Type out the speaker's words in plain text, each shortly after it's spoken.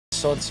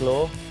sod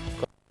slow.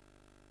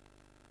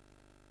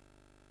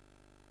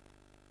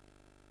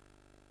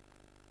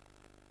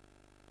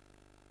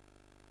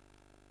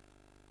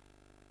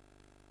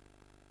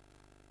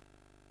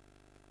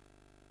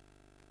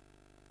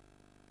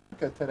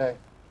 Today.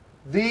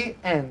 The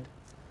end.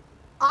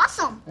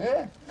 Awesome.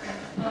 Yeah.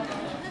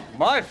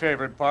 My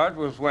favorite part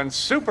was when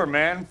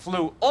Superman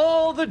flew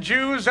all the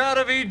Jews out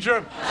of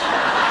Egypt.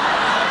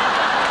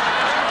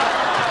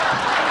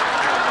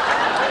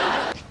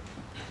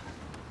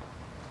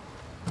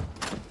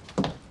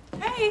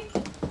 Hey.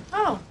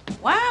 Oh,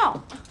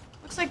 wow.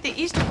 Looks like the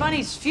Easter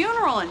Bunny's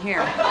funeral in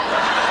here.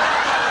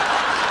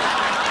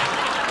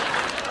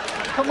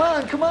 Come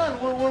on, come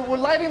on. We're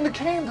lighting the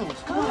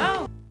candles. Come on.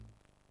 Oh.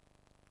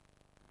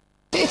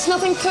 It's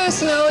nothing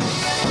personal.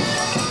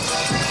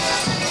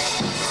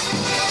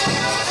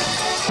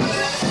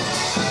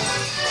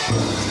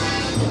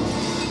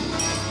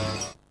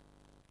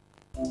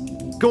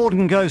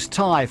 Gordon goes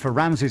Thai for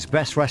Ramsay's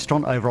Best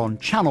Restaurant over on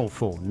Channel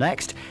 4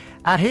 next.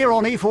 And here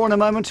on E4 in a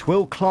moment,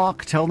 will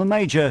Clark tell the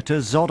Major to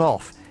zod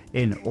off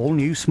in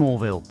all-new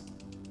Smallville?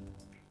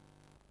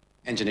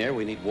 Engineer,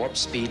 we need warp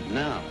speed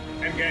now.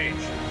 Engage.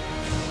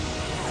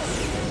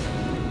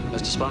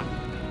 Mr. Spock,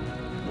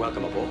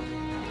 welcome aboard.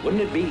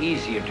 Wouldn't it be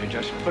easier to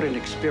just put an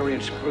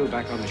experienced crew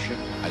back on the ship?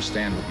 I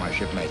stand with my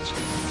shipmates.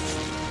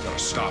 You're a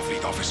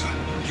Starfleet officer.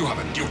 You have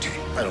a duty.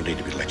 I don't need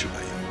to be lectured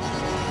by you.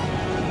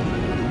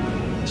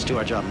 Let's do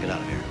our job and get out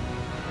of here.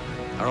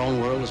 Our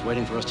own world is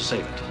waiting for us to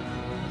save it,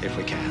 if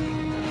we can.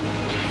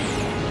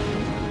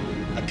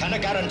 I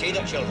cannot guarantee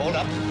that she'll hold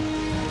up.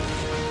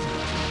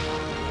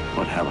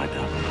 What have I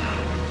done?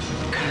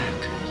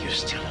 Kirk, you're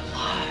still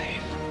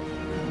alive.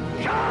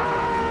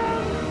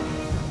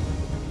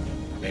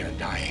 They are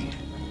dying.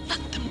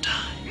 Let them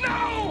die.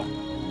 No!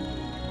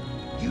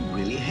 You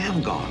really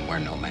have gone where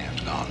no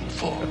man's gone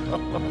before.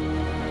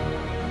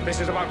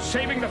 This is about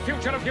saving the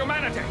future of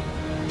humanity.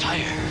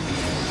 Fire.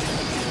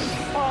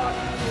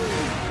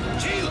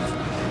 Shield!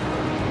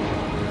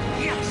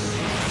 Yes!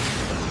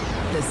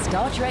 The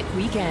Star Trek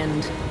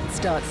Weekend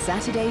starts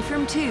Saturday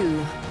from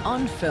 2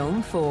 on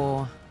Film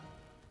 4.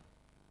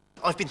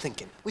 I've been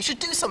thinking, we should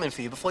do something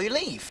for you before you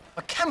leave.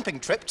 A camping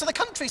trip to the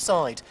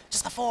countryside.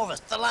 Just the four of us,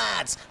 the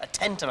lads, a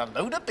tent and a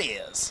load of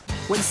beers.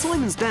 When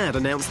Simon's dad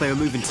announced they were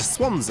moving to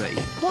Swansea...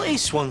 What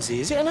is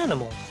Swansea? Is it an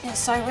animal? It's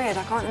so weird,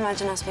 I can't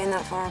imagine us being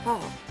that far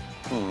apart.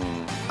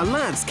 A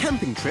lad's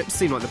camping trip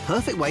seemed like the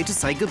perfect way to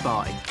say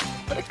goodbye.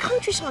 But the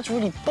countryside's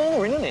really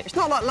boring, isn't it? It's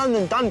not like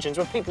London dungeons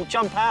where people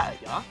jump out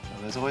at you. Well,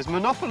 there's always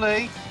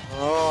Monopoly.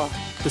 Oh.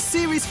 The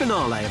series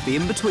finale of The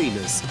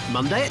In-Betweeners,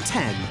 Monday at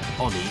 10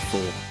 on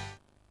E4.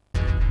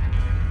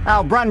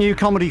 Our brand new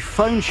comedy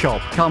Phone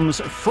Shop comes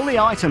fully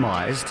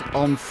itemised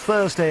on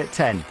Thursday at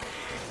 10.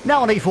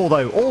 Now on E4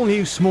 though, all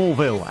new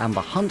Smallville, and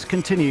the hunt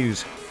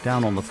continues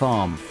down on the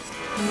farm.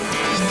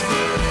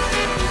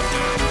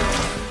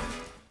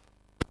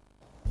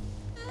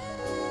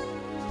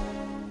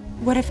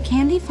 What if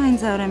Candy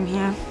finds out I'm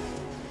here?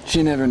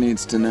 She never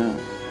needs to know.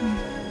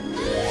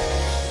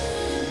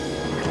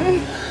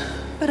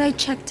 But I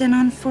checked in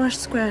on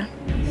Foursquare.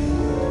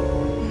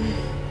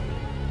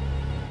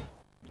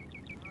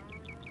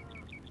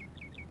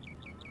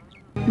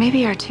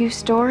 Maybe our two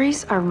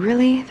stories are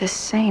really the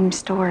same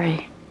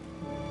story.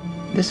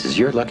 This is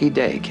your lucky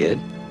day, kid.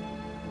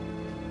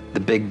 The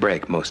big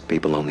break most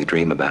people only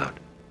dream about.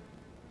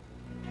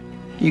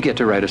 You get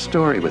to write a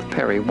story with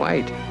Perry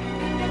White.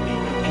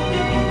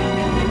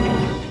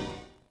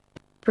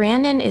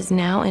 Brandon is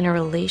now in a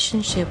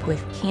relationship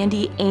with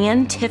Candy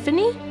and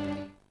Tiffany?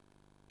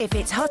 If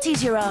it's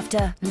hotties you're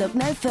after, look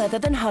no further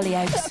than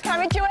Hollyoaks.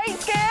 Carried your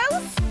 8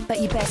 girls? But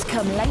you best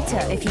come later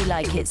if you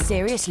like it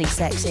seriously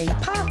sexy.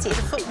 Party at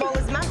a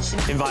footballer's mansion.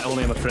 Invite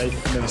only, I'm afraid.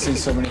 Never seen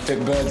so many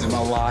fit birds in my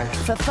life.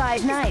 For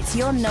 5 nights,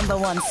 your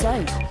 #1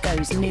 soap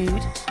goes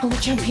nude. On the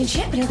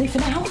championship, really for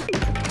now.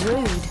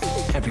 Rude.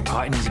 Every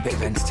party needs a bit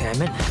of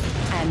entertainment.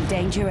 And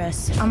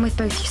dangerous. I'm with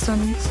both your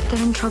sons.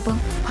 They're in trouble.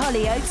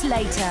 Hollyoaks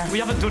later. We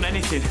haven't done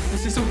anything.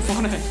 This isn't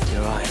funny.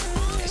 You're right.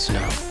 It's no.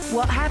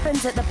 What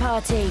happens at the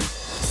party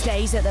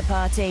stays at the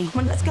party.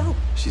 Come on, let's go.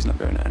 She's not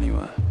going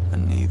anywhere,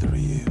 and neither are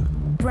you.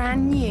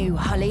 Brand new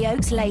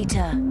Hollyoaks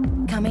later.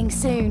 Coming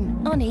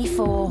soon on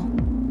E4.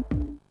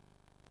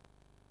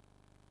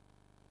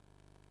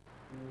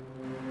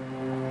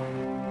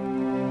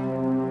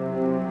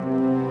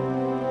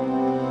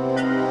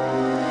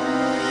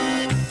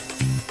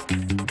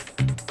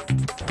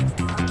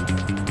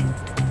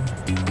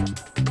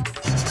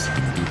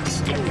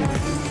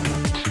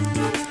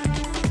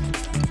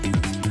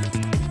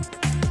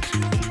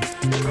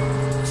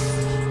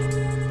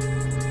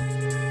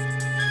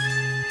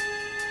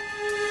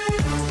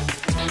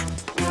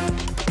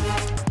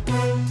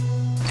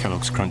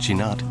 Kellogg's Crunchy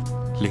Nut.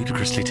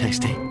 Ludicrously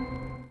tasty.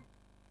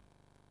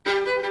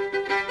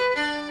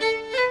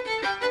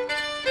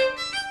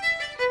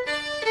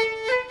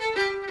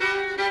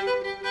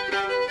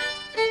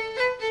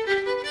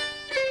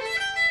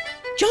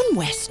 John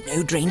West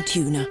no-drain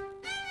tuna.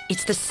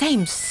 It's the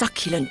same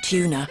succulent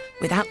tuna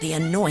without the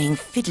annoying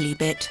fiddly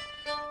bit.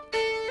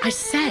 I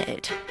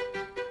said,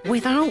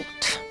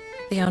 without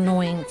the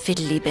annoying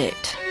fiddly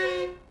bit.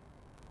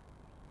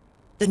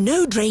 The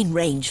No Drain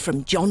range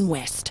from John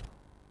West.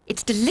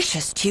 It's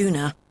delicious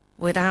tuna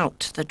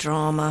without the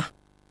drama.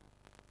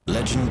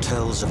 Legend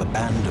tells of a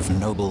band of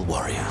noble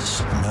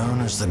warriors,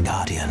 known as the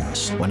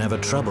Guardians. Whenever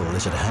trouble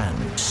is at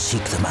hand,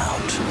 seek them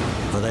out.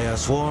 For they are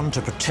sworn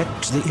to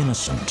protect the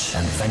innocent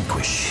and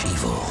vanquish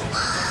evil.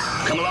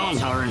 Come along,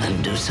 Howard,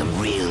 and do some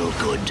real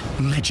good.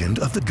 Legend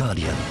of the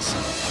Guardians.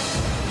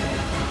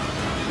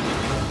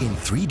 In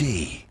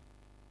 3D.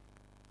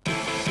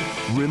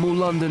 Rimmel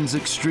London's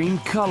extreme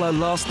colour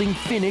lasting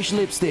finish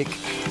lipstick.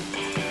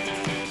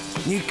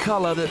 New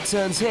colour that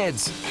turns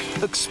heads.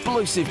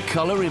 Explosive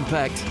colour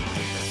impact.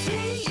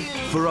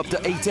 For up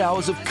to 8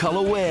 hours of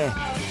colour wear.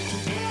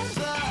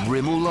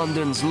 Rimmel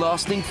London's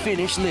lasting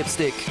finish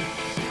lipstick.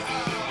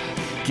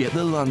 Get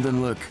the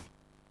London look.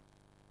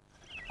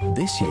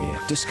 This year,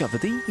 discover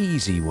the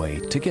easy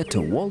way to get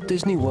to Walt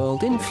Disney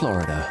World in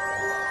Florida.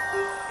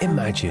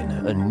 Imagine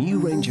a new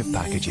range of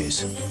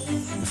packages.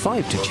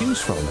 5 to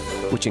choose from,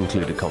 which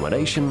include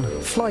accommodation,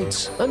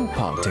 flights, and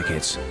park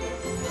tickets.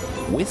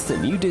 With the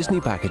new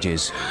Disney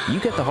packages, you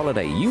get the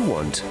holiday you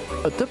want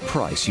at the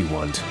price you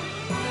want.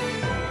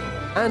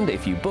 And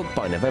if you book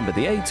by November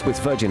the 8th with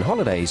Virgin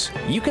Holidays,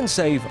 you can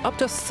save up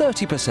to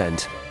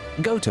 30%.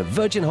 Go to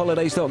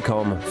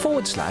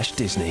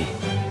virginholidays.com/Disney.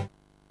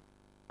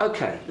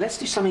 Okay, let's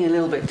do something a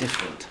little bit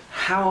different.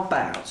 How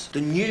about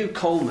the new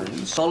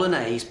Coleman's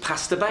Bolognese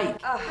pasta bake?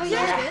 Oh,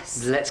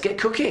 yes. Let's get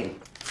cooking.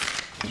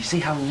 You see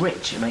how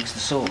rich it makes the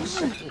sauce?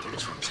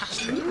 It's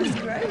fantastic.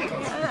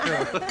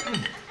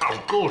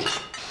 Of course.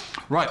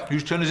 Right,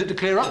 whose turn is it to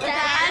clear up?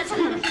 Dad.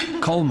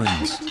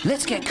 Coleman's.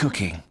 Let's get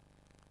cooking.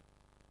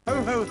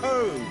 Ho, ho,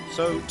 ho!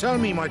 So tell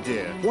me, my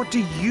dear, what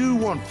do you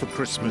want for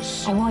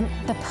Christmas? I want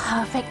the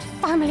perfect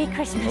family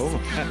Christmas.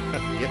 Oh,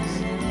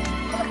 yes.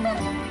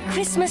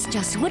 Christmas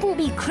just wouldn't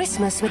be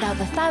Christmas without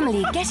the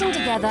family getting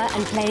together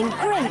and playing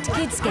great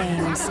kids'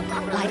 games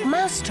like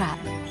Mousetrap,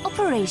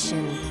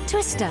 Operation,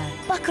 Twister,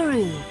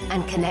 Buckaroo,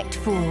 and Connect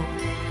 4.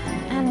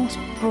 And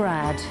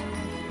Brad,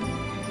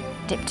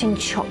 dipped in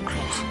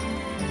chocolate.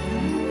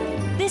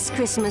 This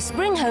Christmas,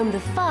 bring home the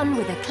fun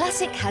with a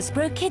classic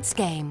Hasbro kids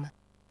game.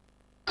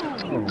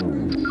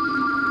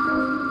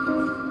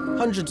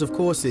 Hundreds of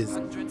courses.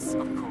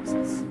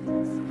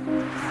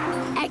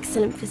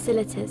 Excellent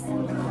facilities.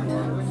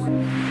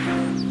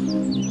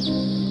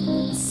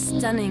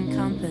 Stunning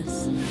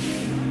campus.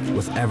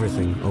 With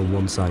everything on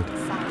one site.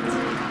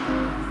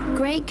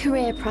 Great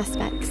career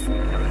prospects.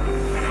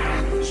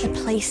 A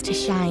place to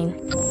shine.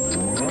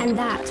 And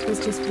that was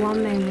just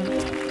one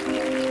moment.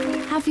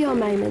 Have your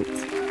moment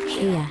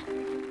here.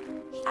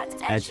 At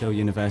Edge Hill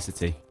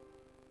University.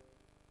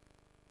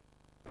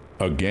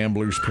 A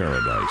gambler's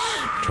paradise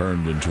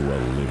turned into a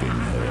living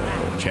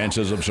hell.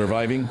 Chances of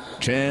surviving?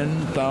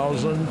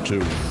 10,000 to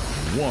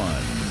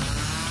 1.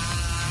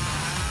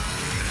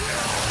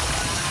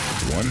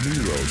 One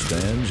hero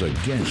stands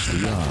against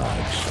the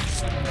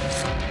odds.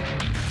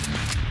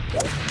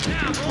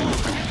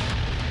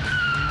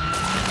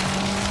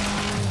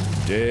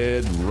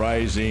 Dead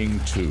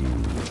Rising 2.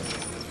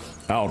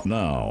 Out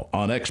now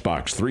on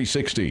Xbox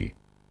 360.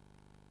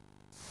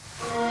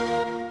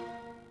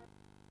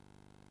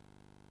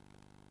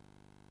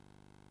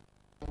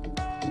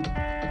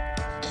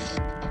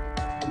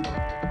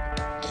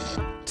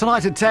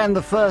 Tonight at 10,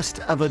 the first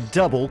of a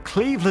double.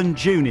 Cleveland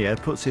Jr.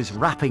 puts his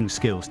rapping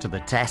skills to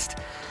the test.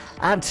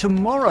 And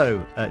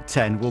tomorrow at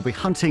 10, we'll be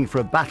hunting for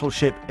a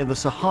battleship in the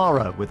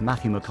Sahara with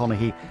Matthew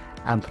McConaughey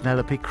and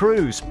Penelope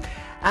Cruz.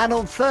 And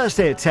on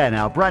Thursday at 10,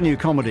 our brand new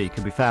comedy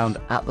can be found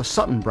at the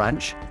Sutton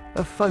branch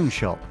of Phone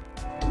Shop.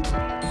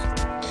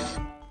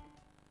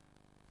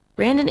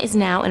 Brandon is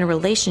now in a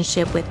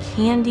relationship with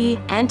Candy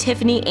and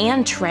Tiffany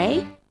and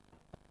Trey?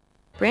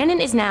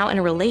 Brandon is now in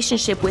a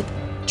relationship with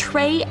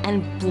Trey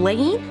and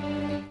Blaine?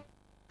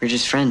 We're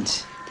just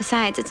friends.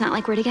 Besides, it's not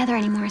like we're together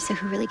anymore, so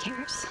who really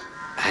cares?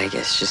 I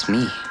guess just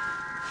me.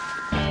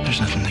 There's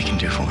nothing they can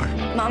do for her.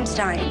 Mom's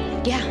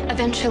dying. Yeah,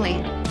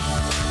 eventually.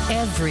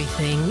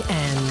 Everything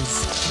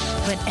ends.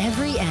 But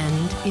every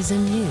end is a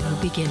new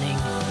beginning.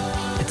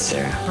 It's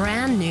Sarah.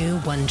 Brand new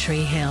One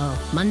Tree Hill.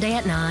 Monday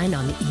at 9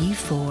 on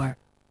E4.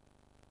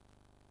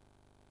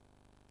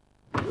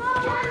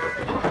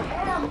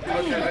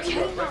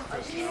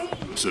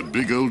 It's a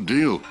big old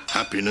deal.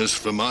 Happiness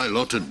for my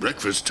lot at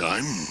breakfast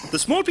time. The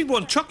small people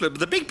want chocolate, but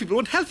the big people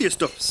want healthier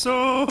stuff,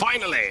 so...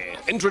 Finally,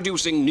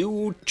 introducing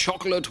new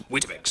chocolate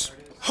Weetabix.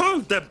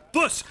 Hold the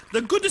bus!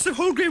 The goodness of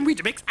whole grain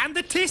Weetabix and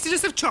the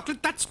tastiness of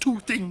chocolate, that's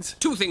two things.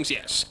 Two things,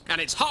 yes. And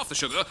it's half the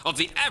sugar of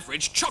the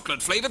average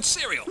chocolate-flavored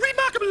cereal.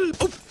 Remarkable!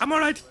 Oh, I'm all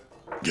right.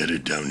 Get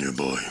it down, you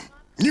boy.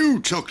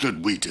 New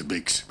chocolate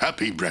Weetabix.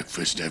 Happy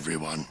breakfast,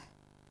 everyone.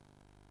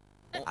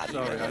 I've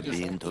never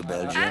been to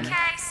Belgium.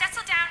 Okay,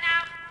 settle down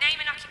now. Name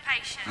and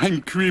occupation.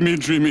 I'm creamy,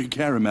 dreamy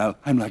caramel.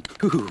 I'm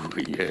like, ooh,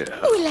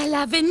 yeah. Ooh la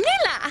la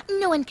vanilla.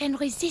 No one can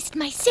resist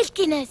my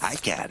silkiness. I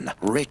can.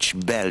 Rich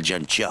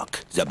Belgian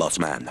Chuck, the boss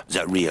man,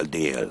 the real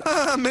deal.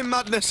 I'm in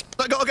madness.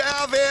 I gotta get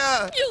out of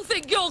here. You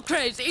think you're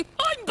crazy?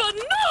 I'm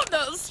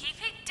bananas. Keep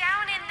it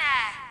down in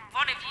there.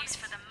 One of you's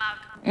for the mug.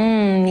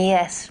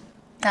 Yes.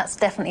 That's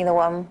definitely the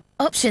one.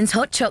 Options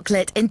hot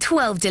chocolate in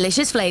 12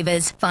 delicious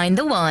flavours. Find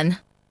the one.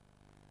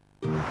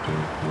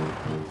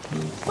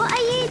 What are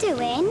you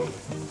doing?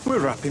 We're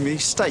wrapping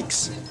these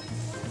steaks.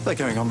 They're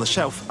going on the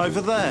shelf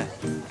over there.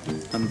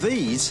 And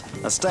these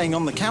are staying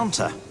on the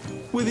counter.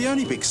 We're the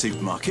only big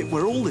supermarket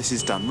where all this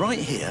is done right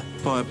here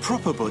by a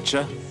proper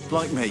butcher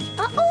like me.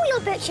 Are all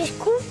your butchers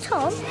called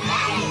Tom?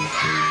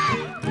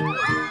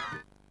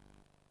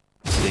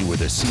 They were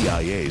the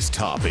CIA's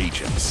top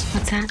agents.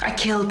 What's that? I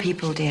kill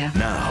people, dear.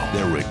 Now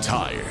they're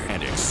retired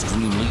and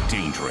extremely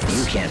dangerous.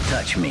 You can't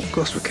touch me. Of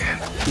course we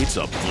can. It's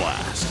a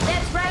blast.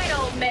 That's right,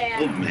 old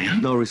man. Old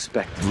man? No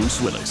respect.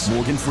 Bruce Willis,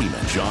 Morgan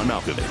Freeman, John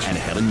Malkovich, and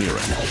Helen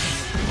Mirren.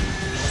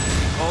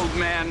 Old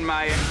man,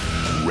 my...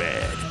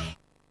 Red.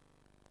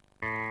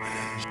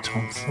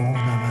 Tom Thorne,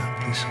 I'm a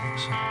police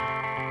officer.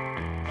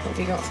 What have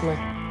you got for me?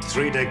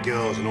 3 dead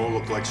girls and all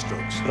look like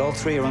Strokes. But all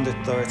 3 are under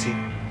 30.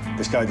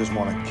 This guy doesn't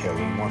want to kill,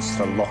 he wants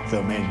to lock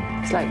them in.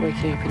 It's like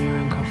waking up in your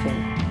own coffin.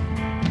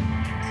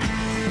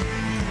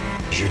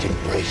 You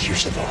didn't break, you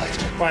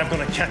survived. Well, I'm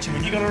gonna catch him,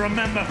 and you gotta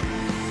remember.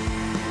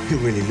 You're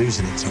really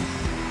losing it, Tom.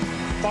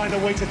 Find a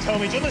way to tell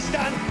me. Do you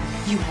understand?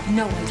 You have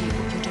no idea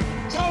what you're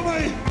doing. Tell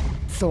me!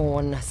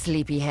 Thorn,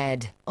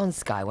 Sleepyhead on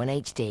Sky One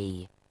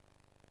HD.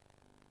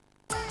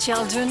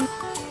 Children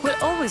will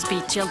always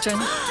be children,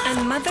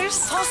 and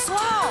mothers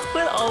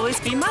will always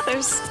be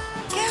mothers.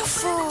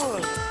 Careful!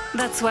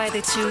 That's why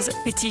they choose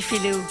Petit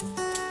Filou.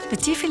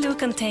 Petit Filou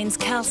contains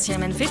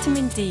calcium and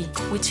vitamin D,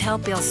 which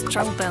help build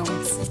strong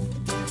bones.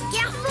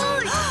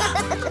 Careful!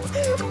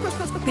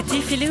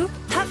 Petit Filou,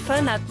 have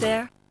fun out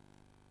there.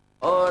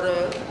 और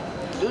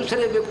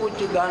दूसरे भी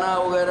कुछ गाना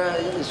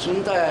वगैरह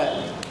सुनता है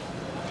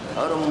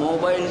और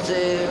mobile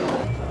से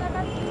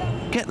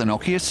Get the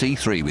Nokia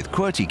C3 with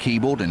QWERTY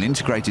keyboard and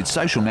integrated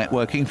social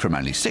networking from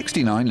only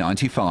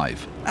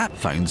 $69.95. App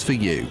phones for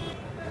you.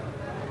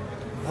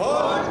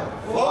 For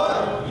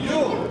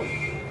you!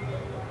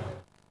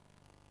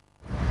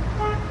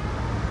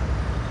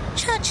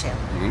 Churchill,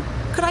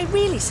 could I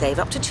really save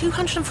up to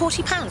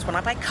 £240 when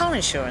I buy car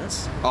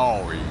insurance?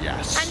 Oh,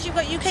 yes. And you've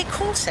got UK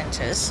call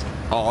centres?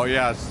 Oh,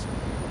 yes.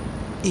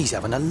 He's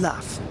having a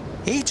laugh.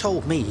 He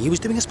told me he was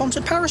doing a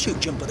sponsored parachute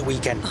jump at the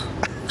weekend.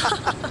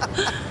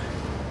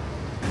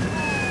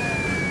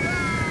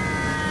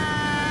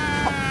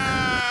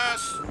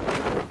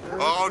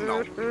 Oh,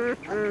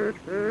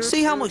 no.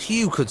 See how much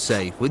you could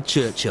save with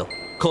Churchill.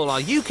 Call our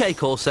UK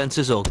call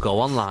centres or go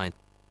online.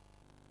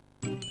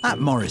 At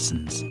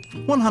Morrison's,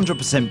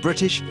 100%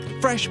 British,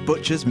 fresh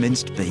butcher's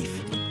minced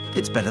beef.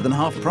 It's better than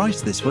half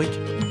price this week.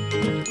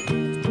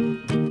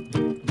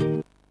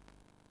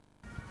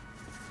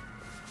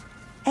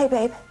 Hey,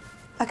 babe.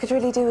 I could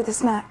really do with a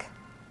snack.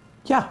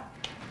 Yeah.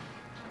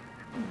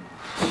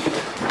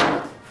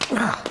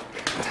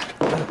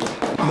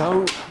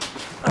 No.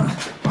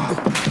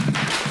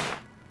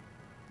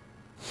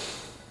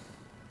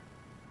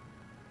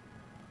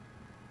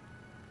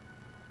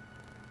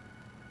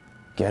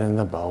 Get in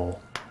the bowl.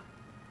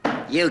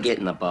 You get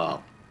in the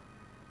bowl.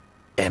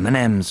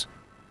 M&M's.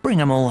 Bring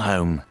 'em all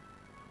home.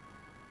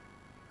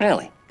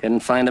 Really?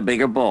 Couldn't find a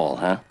bigger bowl,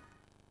 huh?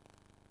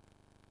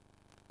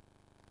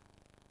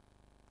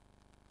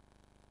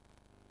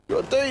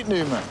 Got a date,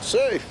 new man.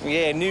 Safe.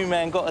 Yeah, new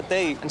man got a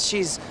date, and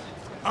she's...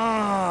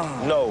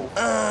 No.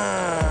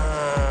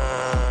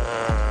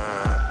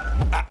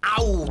 An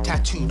owl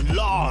tattoo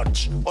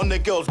large on the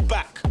girl's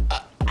back.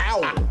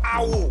 Owl.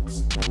 Owl.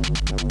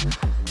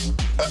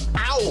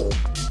 Owl.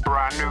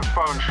 Brand new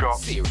phone shop.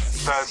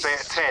 Thursday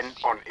at 10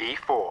 on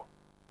E4.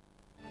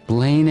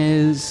 Blaine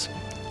is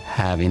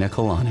having a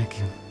colonic.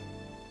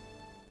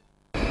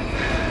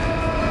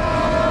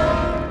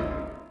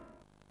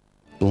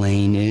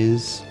 Blaine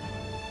is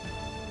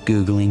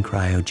Googling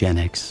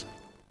cryogenics. It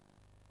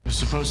was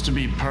supposed to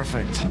be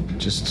perfect.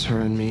 Just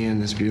her and me in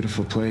this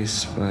beautiful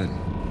place, but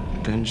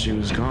then she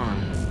was gone.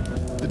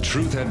 The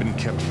truth had been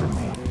kept from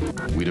me.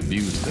 We'd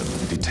abused them,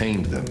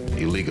 detained them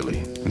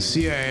illegally. The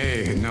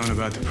CIA had known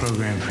about the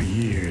program for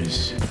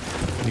years.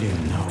 We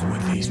didn't know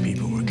what these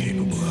people were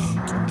capable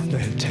of. They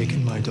had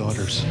taken my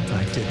daughters.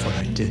 I did what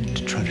I did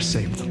to try to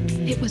save them.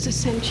 It was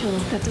essential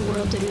that the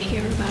world didn't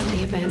hear about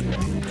the event,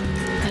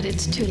 but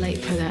it's too late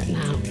for that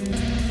now.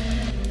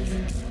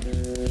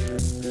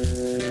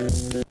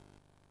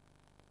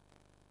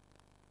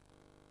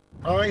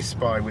 I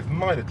spy with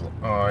my little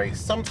eye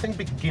something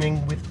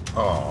beginning with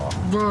R.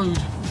 Road.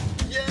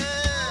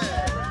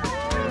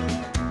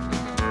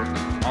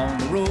 On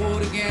the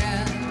road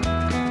again.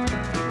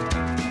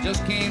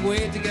 Just can't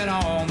wait to get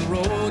on the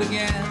road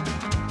again.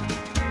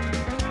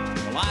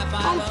 The life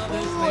I love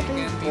is making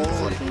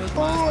music with my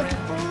friends.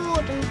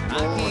 I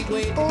can't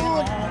wait to get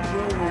on the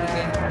road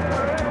again.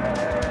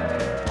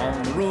 On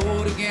the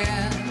road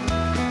again.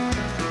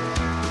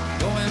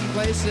 Going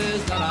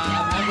places that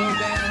I've never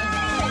been.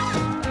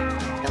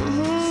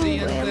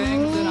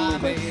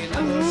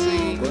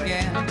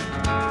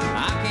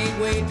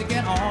 wait to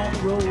get on the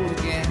road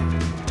again.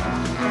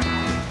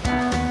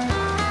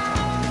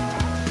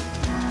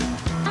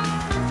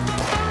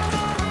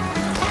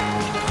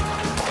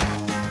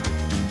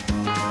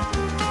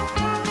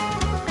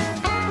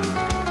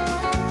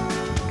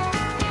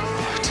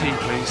 Tea,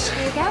 please.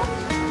 Here you go.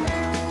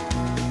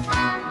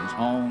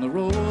 On the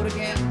road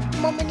again.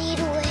 Mum, I need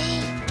a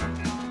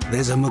wee.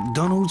 There's a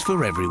McDonald's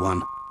for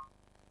everyone.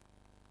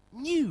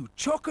 New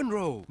chalk and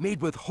roll,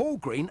 made with whole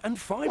grain and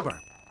fibre.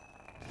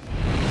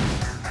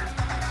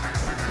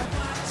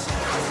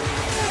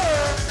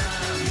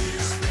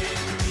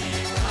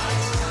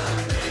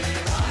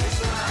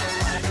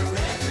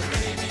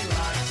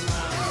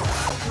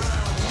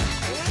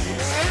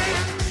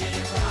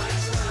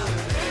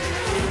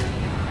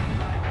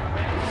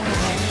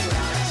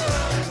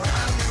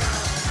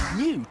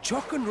 New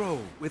chalk and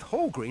roll with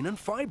whole grain and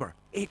fibre.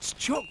 It's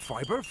chalk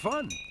fibre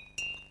fun.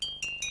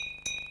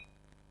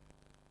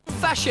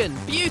 Fashion,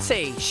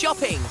 beauty,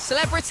 shopping,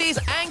 celebrities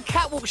and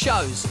catwalk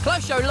shows.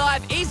 Close Show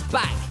Live is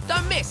back.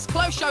 Don't miss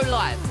Close Show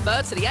Live,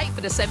 3rd to the 8th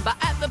of December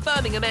at the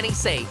Birmingham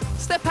NEC.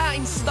 Step out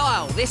in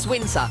style this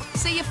winter.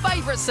 See your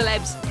favourite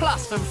celebs.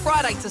 Plus, from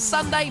Friday to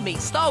Sunday, meet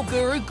style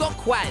guru Gok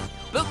Kwan.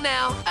 Book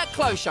now at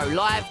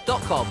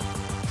closeshowlive.com.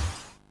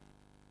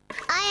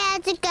 I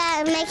had to go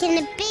at making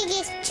the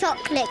biggest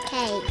chocolate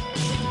cake.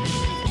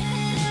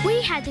 We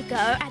had a go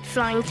at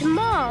flying to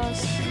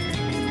Mars.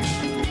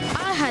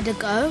 I had a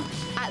go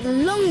at the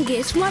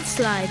longest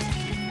mudslide.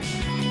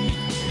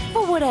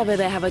 Or whatever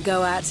they have a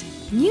go at.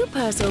 New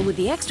Persil with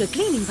the extra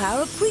cleaning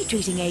power of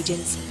pre-treating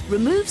agents.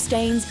 Remove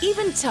stains,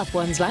 even tough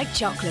ones like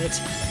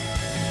chocolate.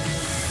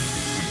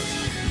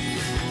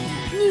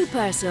 New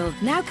Persil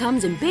now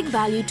comes in big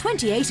value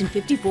 28 and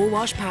 54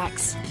 wash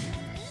packs.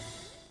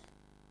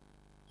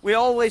 We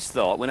always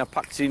thought when I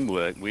packed in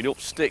work we'd up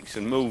sticks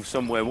and move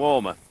somewhere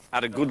warmer.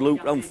 Had a good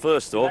look round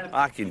first though,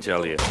 I can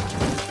tell you.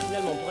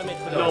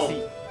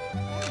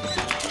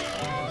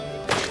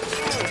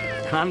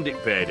 And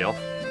it paid off.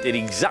 Did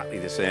exactly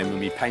the same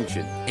with my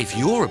pension. If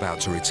you're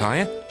about to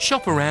retire,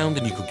 shop around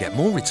and you could get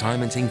more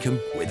retirement income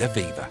with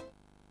Aviva.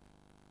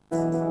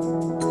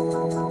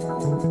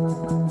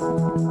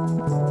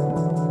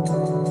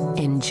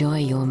 Enjoy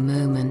your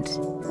moment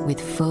with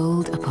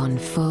fold upon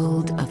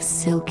fold of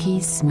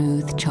silky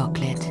smooth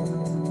chocolate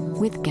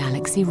with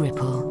Galaxy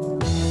Ripple.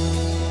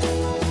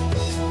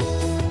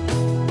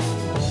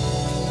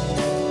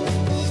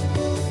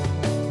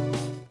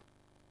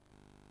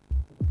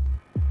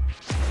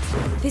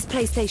 This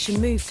PlayStation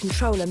Move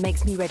controller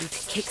makes me ready to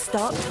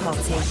kickstart the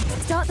party.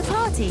 Start the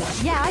party?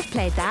 Yeah, I've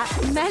played that.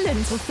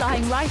 Melons were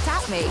flying right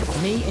at me.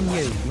 Me and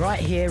you, right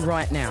here,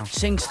 right now.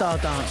 Sing Star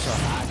Dancer.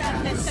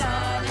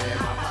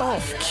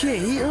 Off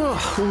key?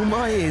 Oh, will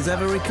my ears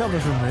ever recover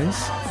from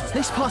this?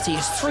 This party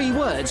is 3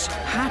 words.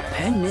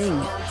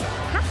 Happening.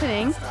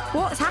 Happening?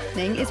 What's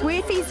happening is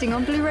we're feasting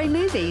on Blu-ray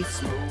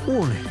movies.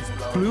 Warning,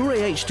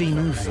 Blu-ray HD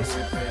movies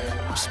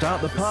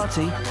start the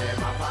party,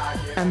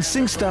 and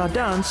Sing Star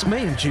Dance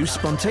may induce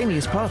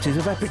spontaneous parties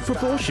of epic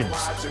proportions.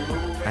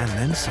 And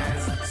then some.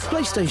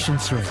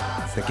 PlayStation 3.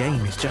 The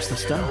game is just the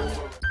start.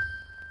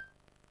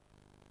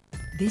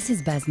 This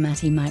is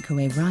basmati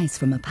microwave rice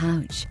from a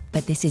pouch,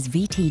 but this is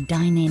VT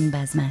Dine-In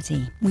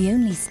basmati. We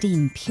only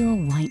steam pure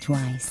white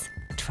rice.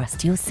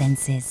 Trust your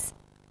senses.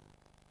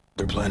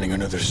 They're planning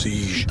another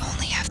siege.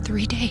 Only have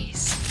 3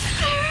 days.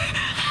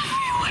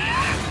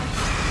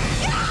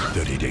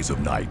 30 Days of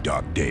Night,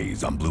 Dark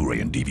Days on Blu-ray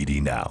and DVD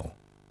now.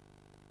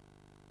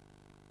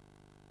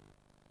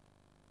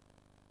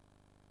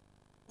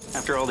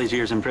 After all these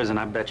years in prison,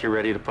 I bet you're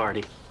ready to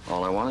party.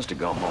 All I want is to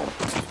go home.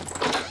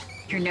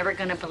 You're never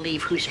gonna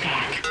believe who's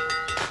back.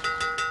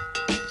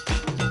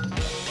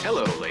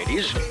 Hello,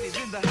 ladies.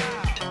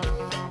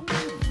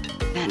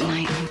 That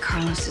night when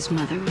Carlos's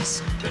mother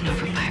was run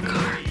over by a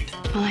car,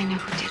 well, I know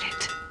who did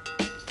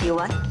it. You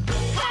what?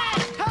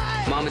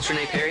 Mom, it's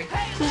Renee Perry.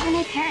 Who's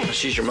Renee Perry? Well,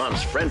 she's your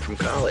mom's friend from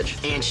college,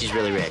 and she's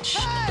really rich.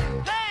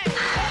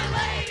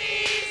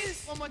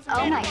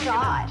 Oh my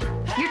God.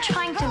 You're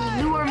trying to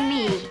lure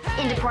me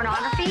into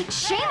pornography?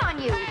 Shame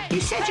on you.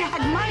 You said you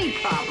had money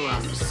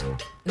problems.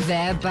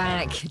 They're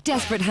back.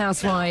 Desperate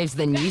Housewives,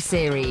 the new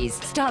series.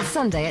 Starts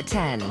Sunday at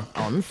 10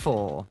 on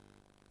 4.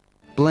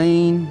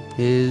 Blaine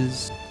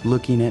is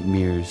looking at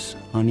mirrors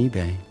on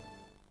eBay.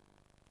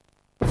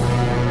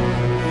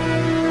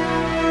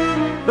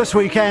 This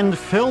weekend,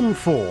 Film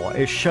 4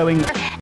 is showing